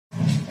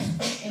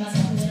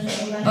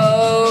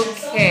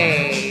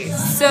Okay,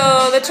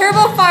 so the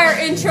Turbo Fire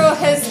intro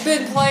has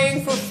been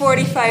playing for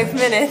 45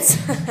 minutes.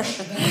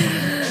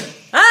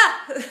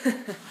 Ah!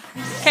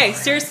 Okay,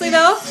 seriously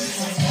though,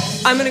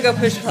 I'm gonna go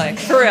push play,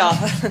 for real.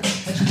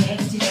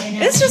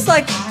 It's just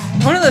like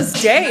one of those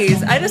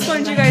days. I just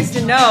wanted you guys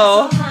to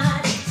know, you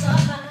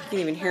can't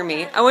even hear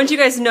me, I want you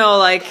guys to know,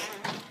 like,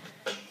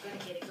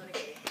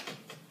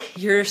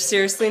 you're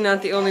seriously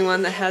not the only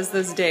one that has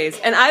those days.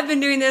 And I've been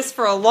doing this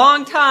for a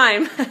long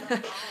time.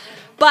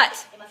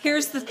 But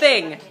here's the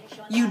thing,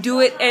 you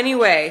do it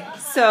anyway.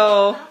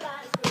 So,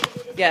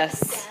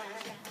 yes,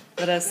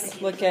 let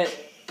us look at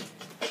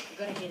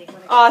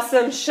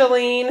awesome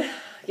Shalene.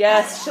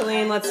 Yes,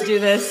 Shalene, let's do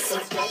this.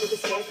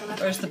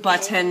 Where's the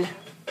button?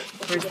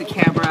 Where's the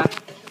camera?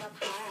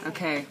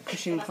 Okay,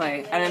 pushing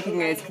play. I don't think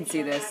you guys can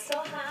see this.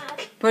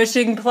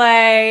 Pushing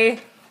play,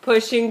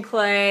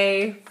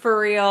 for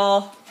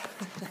real.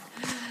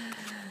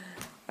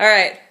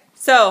 Alright,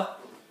 so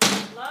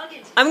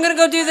I'm gonna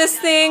go do this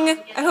thing.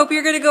 I hope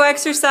you're gonna go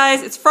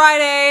exercise. It's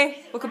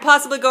Friday. What could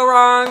possibly go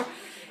wrong?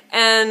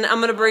 And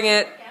I'm gonna bring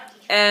it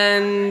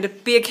and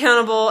be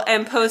accountable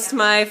and post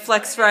my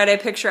Flex Friday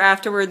picture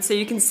afterwards so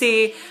you can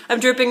see I'm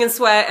dripping in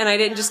sweat and I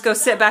didn't just go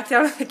sit back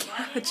down on the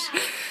couch.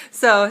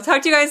 So,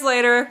 talk to you guys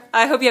later.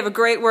 I hope you have a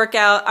great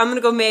workout. I'm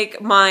gonna go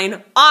make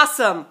mine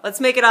awesome. Let's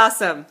make it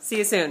awesome. See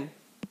you soon.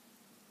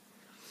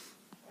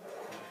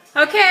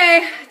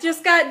 Okay,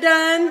 just got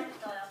done.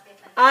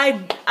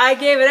 I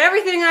gave it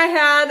everything I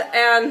had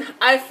and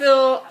I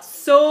feel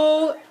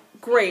so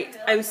great.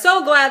 I'm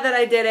so glad that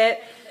I did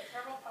it.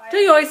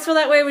 Don't you always feel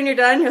that way when you're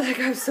done? You're like,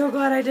 I'm so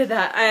glad I did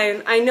that.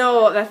 I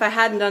know that if I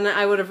hadn't done it,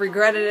 I would have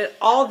regretted it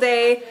all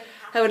day.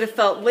 I would have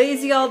felt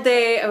lazy all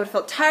day. I would have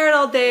felt tired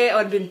all day. I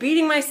would have been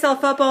beating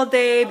myself up all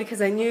day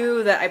because I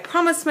knew that I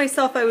promised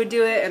myself I would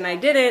do it and I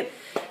didn't.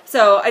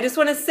 So I just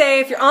want to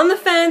say, if you're on the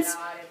fence,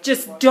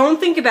 just don't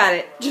think about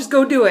it. Just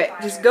go do it.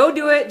 Just go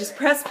do it. Just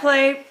press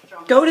play.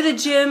 Go to the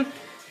gym.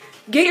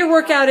 Get your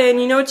workout in.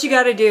 You know what you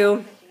got to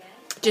do.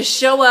 Just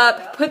show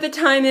up. Put the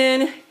time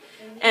in.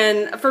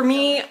 And for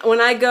me, when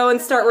I go and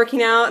start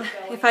working out,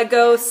 if I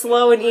go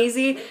slow and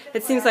easy,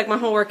 it seems like my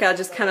whole workout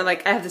just kind of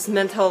like, I have this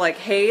mental like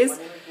haze.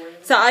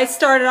 So I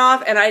started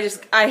off and I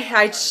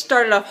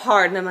started off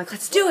hard and I'm like,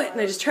 let's do it.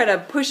 And I just try to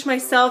push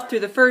myself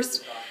through the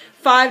first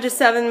 5 to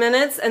 7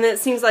 minutes, and then it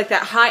seems like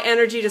that high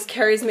energy just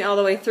carries me all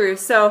the way through.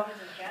 So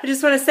I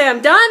just want to say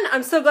I'm done.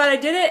 I'm so glad I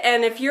did it,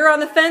 and if you're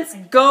on the fence,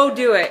 go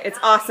do it. It's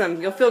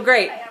awesome. You'll feel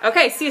great.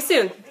 Okay, see you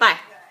soon. Bye.